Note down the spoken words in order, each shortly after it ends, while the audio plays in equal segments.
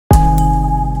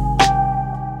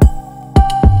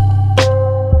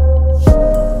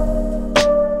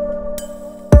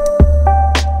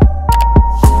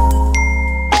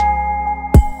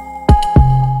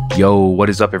What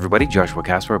is up, everybody? Joshua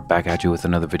Casper back at you with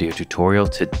another video tutorial.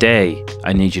 Today,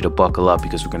 I need you to buckle up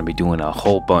because we're going to be doing a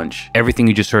whole bunch. Everything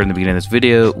you just heard in the beginning of this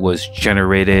video was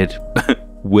generated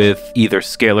with either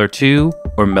Scalar 2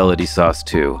 or Melody Suace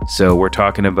 2. So we're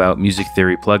talking about music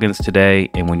theory plugins today,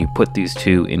 and when you put these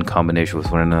two in combination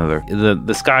with one another,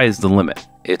 the sky is the limit.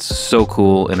 It's so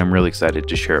cool, and I'm really excited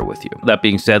to share it with you. That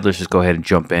being said, let's just go ahead and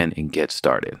jump in and get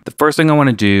started. The first thing I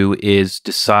want to do is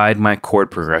decide my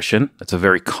chord progression. That's a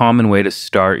very common way to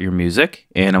start your music,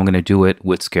 and I'm going to do it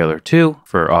with Scalar 2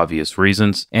 for obvious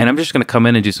reasons. And I'm just going to come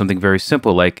in and do something very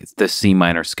simple like the C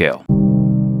minor scale.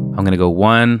 I'm going to go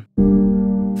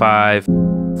 1, 5,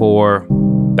 4,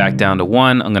 back down to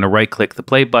 1. I'm going to right click the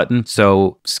play button.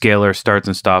 So Scalar starts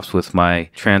and stops with my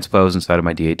transpose inside of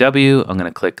my DAW. I'm going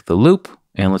to click the loop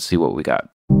and let's see what we got.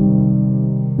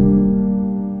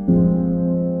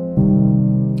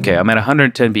 Okay, I'm at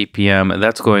 110 BPM.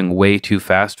 That's going way too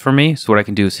fast for me. So what I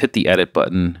can do is hit the edit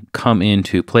button, come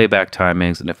into playback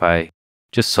timings, and if I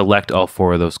just select all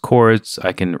 4 of those chords,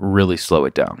 I can really slow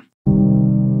it down.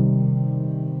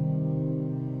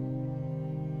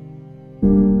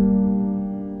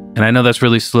 And I know that's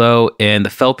really slow, and the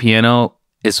felt piano,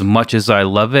 as much as I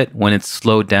love it, when it's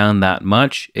slowed down that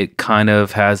much, it kind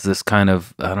of has this kind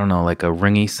of, I don't know, like a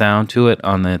ringy sound to it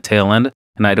on the tail end,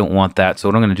 and I don't want that. So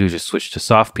what I'm going to do is just switch to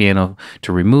soft piano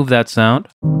to remove that sound.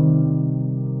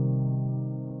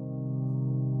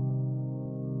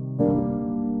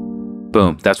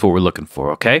 Boom, that's what we're looking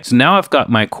for, okay? So now I've got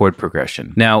my chord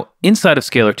progression. Now, inside of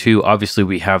Scalar 2, obviously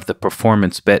we have the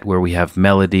performance bit where we have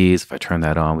melodies. If I turn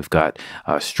that on, we've got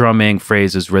strumming,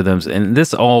 phrases, rhythms, and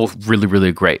this all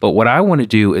really great. But what I want to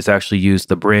do is actually use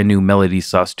the brand new Melody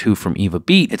Suace 2 from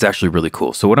EVAbeat. It's actually really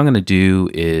cool. So what I'm going to do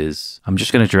is I'm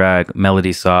just going to drag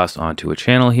Melody Suace onto a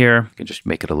channel here. I can just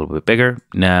make it a little bit bigger.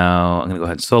 Now I'm going to go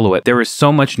ahead and solo it. There is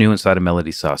so much new inside of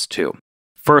Melody Suace 2.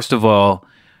 First of all,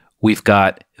 we've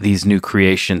got these new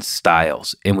creation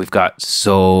styles, and we've got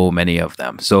so many of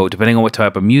them. So depending on what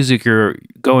type of music you're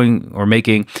going or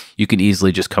making, you can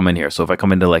easily just come in here. So if I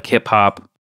come into like hip hop,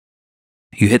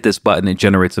 you hit this button, it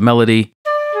generates a melody.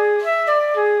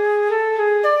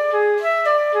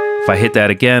 If I hit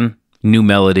that again, new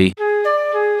melody.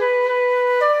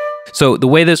 So the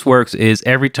way this works is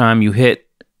every time you hit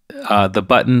the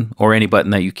button or any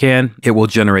button that you can, it will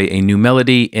generate a new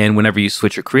melody. And whenever you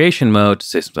switch your creation mode to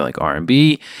say something like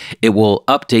R&B, it will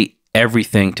update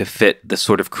everything to fit the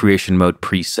sort of creation mode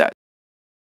preset.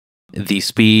 The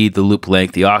speed, the loop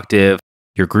length, the octave,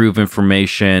 your groove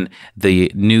information,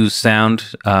 the new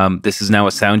sound. This is now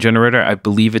a sound generator. I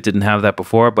believe it didn't have that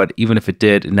before, but even if it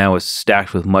did, it now is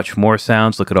stacked with much more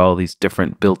sounds. Look at all these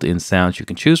different built-in sounds you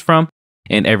can choose from.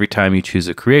 And every time you choose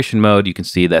a creation mode, you can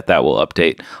see that that will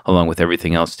update along with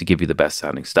everything else to give you the best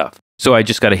sounding stuff. So I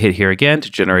just got to hit here again to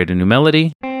generate a new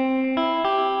melody.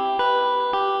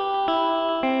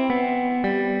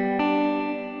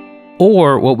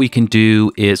 Or what we can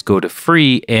do is go to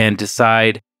free and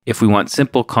decide if we want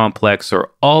simple, complex,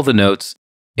 or all the notes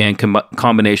in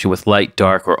combination with light,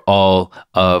 dark, or all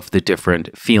of the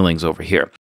different feelings over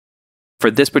here. For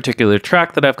this particular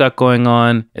track that I've got going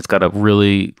on, it's got a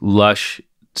really lush,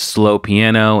 slow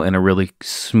piano and a really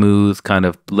smooth, kind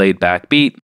of laid back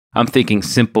beat. I'm thinking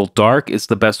simple dark is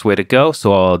the best way to go.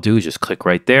 So all I'll do is just click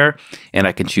right there and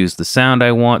I can choose the sound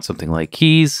I want, something like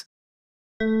keys.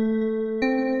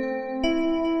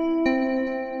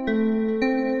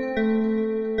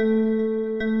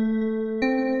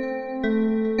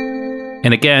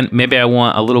 And again, maybe I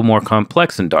want a little more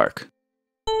complex and dark.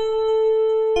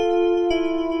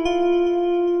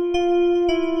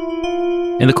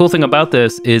 And the cool thing about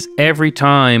this is every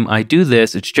time I do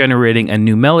this, it's generating a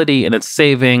new melody and it's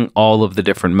saving all of the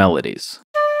different melodies.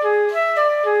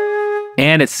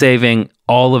 And it's saving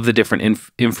all of the different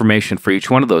information for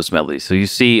each one of those melodies. So you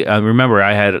see, remember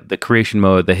I had the creation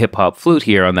mode, the hip hop flute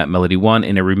here on that melody 1,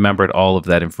 and it remembered all of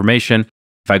that information.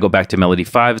 If I go back to melody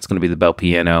 5, it's going to be the bell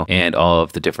piano and all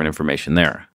of the different information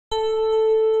there.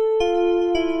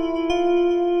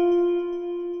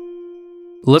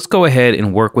 Let's go ahead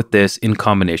and work with this in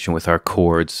combination with our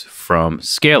chords from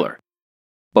Scalar.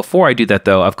 Before I do that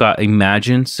though, I've got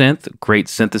Imagine Synth, great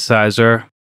synthesizer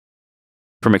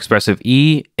from Expressive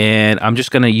E, and I'm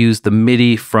just going to use the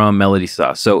MIDI from Melody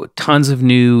Suace. So tons of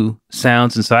new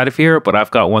sounds inside of here, but I've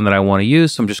got one that I want to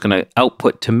use, so I'm just going to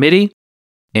output to MIDI,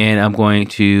 and I'm going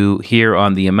to, here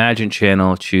on the Imagine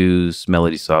channel, choose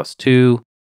Melody Suace 2,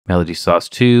 Melody Suace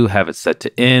 2, have it set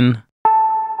to in.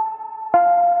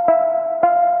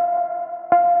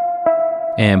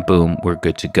 And boom, we're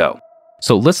good to go.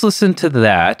 So let's listen to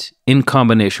that in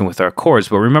combination with our chords.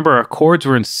 But remember, our chords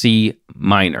were in C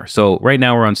minor. So right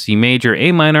now we're on C major,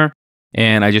 A minor,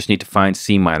 and I just need to find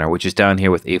C minor, which is down here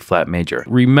with A flat major.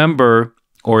 Remember,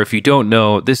 or if you don't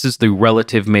know, this is the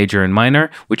relative major and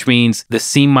minor, which means the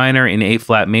C minor and A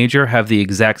flat major have the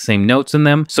exact same notes in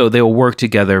them. So they'll work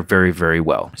together very, very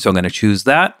well. So I'm going to choose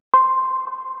that.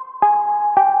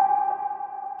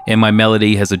 And my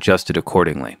melody has adjusted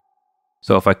accordingly.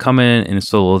 So if I come in and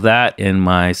solo that in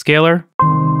my scalar,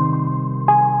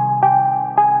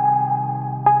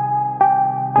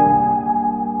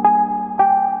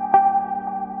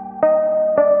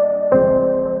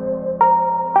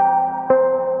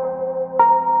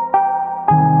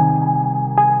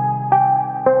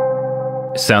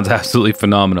 it sounds absolutely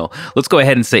phenomenal. Let's go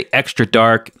ahead and say extra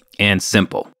dark and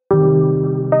simple.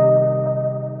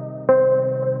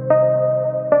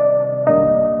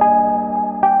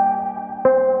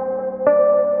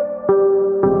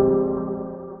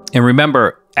 And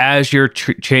remember, as you're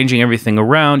changing everything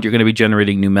around, you're going to be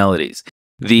generating new melodies.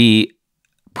 The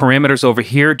parameters over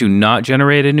here do not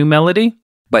generate a new melody,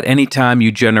 but anytime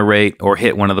you generate or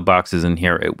hit one of the boxes in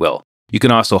here, it will. You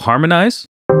can also harmonize.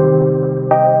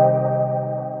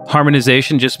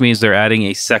 Harmonization just means they're adding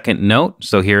a second note.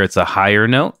 So here it's a higher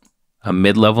note, a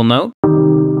mid-level note,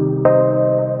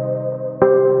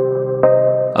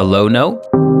 a low note,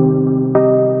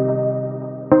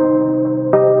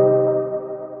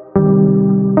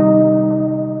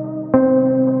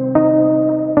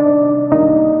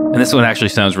 and this one actually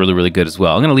sounds really, really good as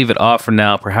well. I'm going to leave it off for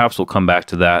now. Perhaps we'll come back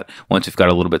to that once we've got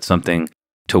a little bit something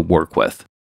to work with.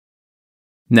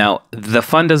 Now, the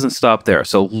fun doesn't stop there.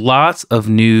 So lots of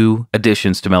new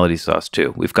additions to Melody Suace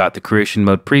too. We've got the creation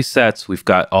mode presets. We've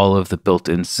got all of the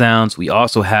built-in sounds. We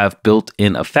also have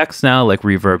built-in effects now like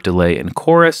reverb, delay, and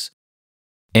chorus.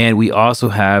 And we also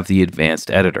have the advanced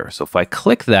editor. So if I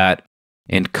click that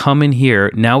and come in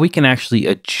here, now we can actually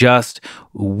adjust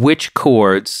which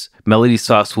chords Melody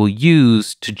Suace will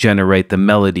use to generate the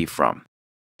melody from.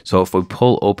 So if we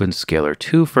pull open Scalar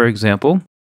 2, for example,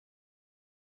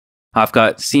 I've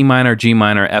got C minor, G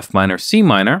minor, F minor, C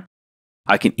minor.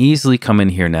 I can easily come in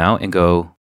here now and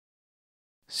go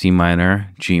C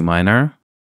minor, G minor,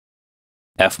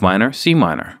 F minor, C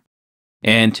minor.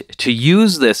 And to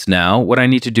use this now, what I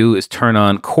need to do is turn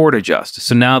on chord adjust.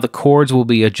 So now the chords will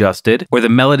be adjusted, or the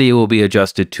melody will be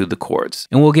adjusted to the chords.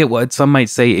 And we'll get what some might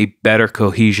say a better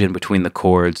cohesion between the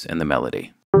chords and the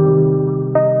melody.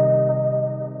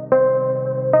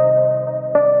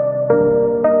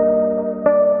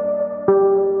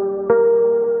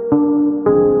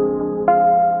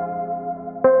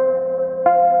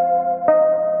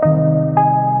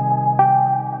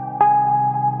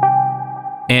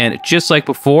 And just like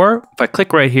before, if I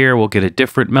click right here, we'll get a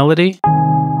different melody.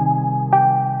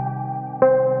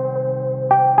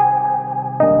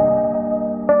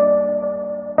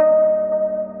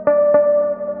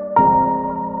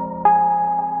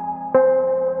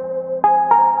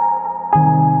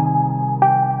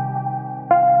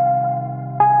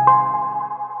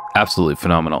 Absolutely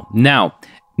phenomenal. Now,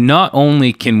 not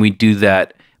only can we do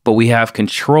that, but we have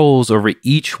controls over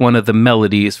each one of the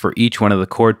melodies for each one of the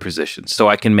chord positions. So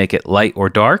I can make it light or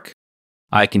dark,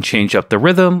 I can change up the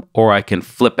rhythm, or I can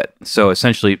flip it. So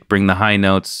essentially bring the high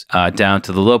notes down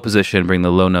to the low position, bring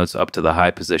the low notes up to the high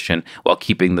position while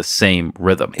keeping the same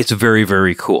rhythm. It's very,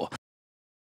 very cool.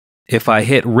 If I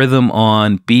hit rhythm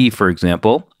on B, for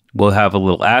example, we'll have a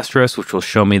little asterisk, which will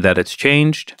show me that it's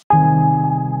changed.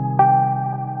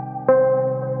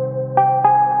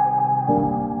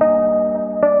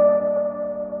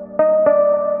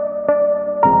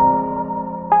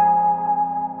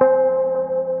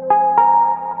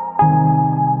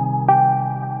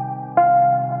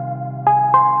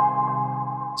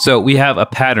 So we have a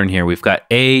pattern here. We've got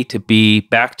A to B,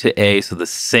 back to A, so the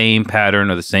same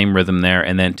pattern or the same rhythm there,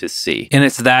 and then to C. And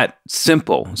it's that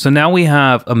simple. So now we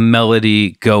have a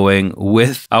melody going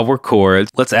with our chords.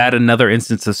 Let's add another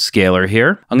instance of Scalar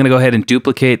here. I'm going to go ahead and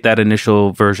duplicate that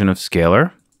initial version of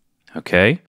Scalar.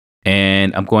 Okay.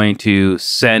 And I'm going to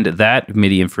send that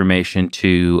MIDI information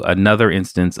to another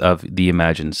instance of the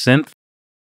Imagined Synth.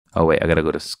 Oh wait, I got to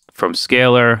go from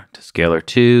Scalar to Scalar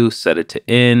 2, set it to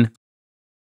in.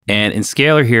 And in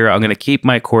Scalar here, I'm going to keep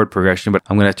my chord progression, but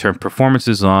I'm going to turn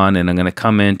performances on, and I'm going to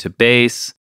come into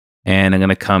bass, and I'm going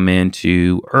to come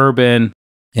into urban,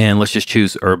 and let's just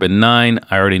choose urban 9.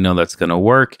 I already know that's going to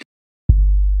work.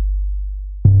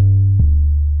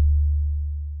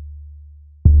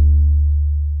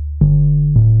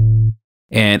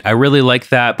 And I really like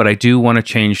that, but I do want to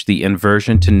change the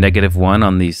inversion to -1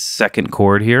 on the second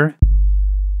chord here.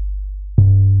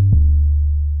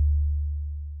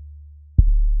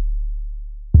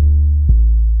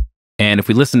 if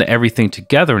we listen to everything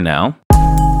together now,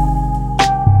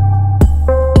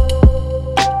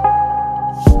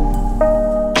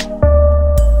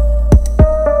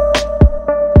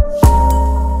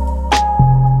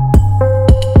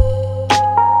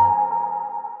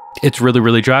 it's really,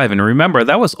 really driving. And remember,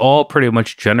 that was all pretty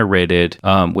much generated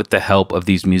with the help of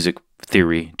these music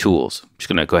theory tools. I'm just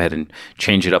gonna go ahead and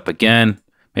change it up again,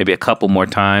 maybe a couple more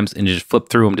times, and just flip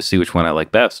through them to see which one I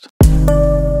like best.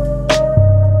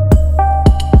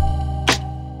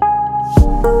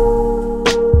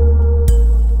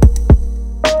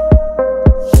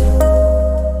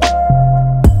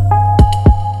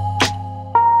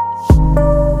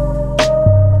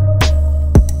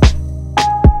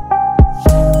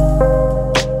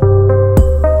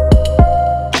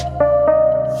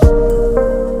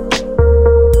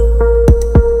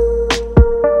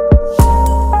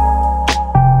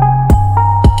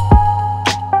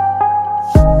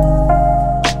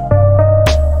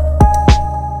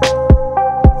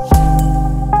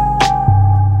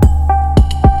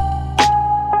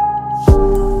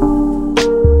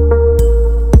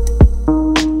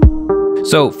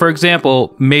 So for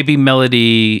example, maybe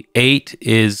melody 8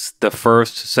 is the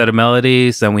first set of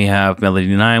melodies, then we have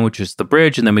melody 9, which is the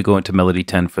bridge, and then we go into melody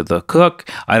 10 for the hook.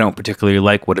 I don't particularly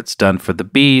like what it's done for the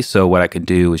B, so what I can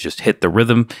do is just hit the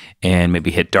rhythm and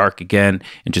maybe hit dark again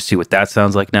and just see what that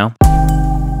sounds like now.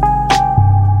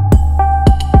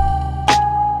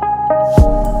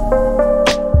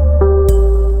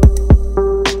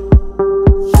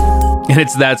 And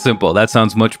it's that simple. That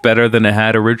sounds much better than it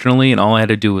had originally, and all I had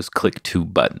to do was click 2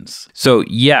 buttons. So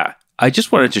yeah, I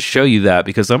just wanted to show you that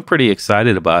because I'm pretty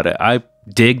excited about it. I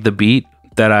dig the beat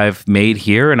that I've made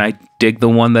here, and I dig the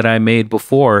one that I made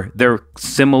before. They're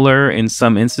similar in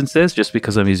some instances just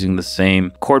because I'm using the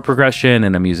same chord progression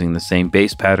and I'm using the same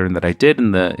bass pattern that I did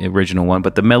in the original one,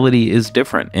 but the melody is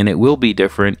different, and it will be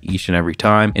different each and every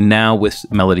time. And now with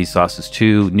Melody Suace's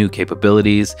 2 new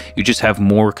capabilities, you just have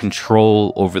more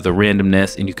control over the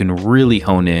randomness, and you can really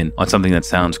hone in on something that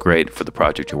sounds great for the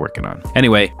project you're working on.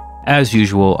 Anyway, as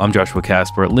usual, I'm Joshua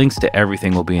Casper. Links to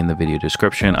everything will be in the video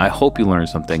description. I hope you learned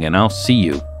something, and I'll see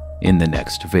you in the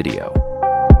next video.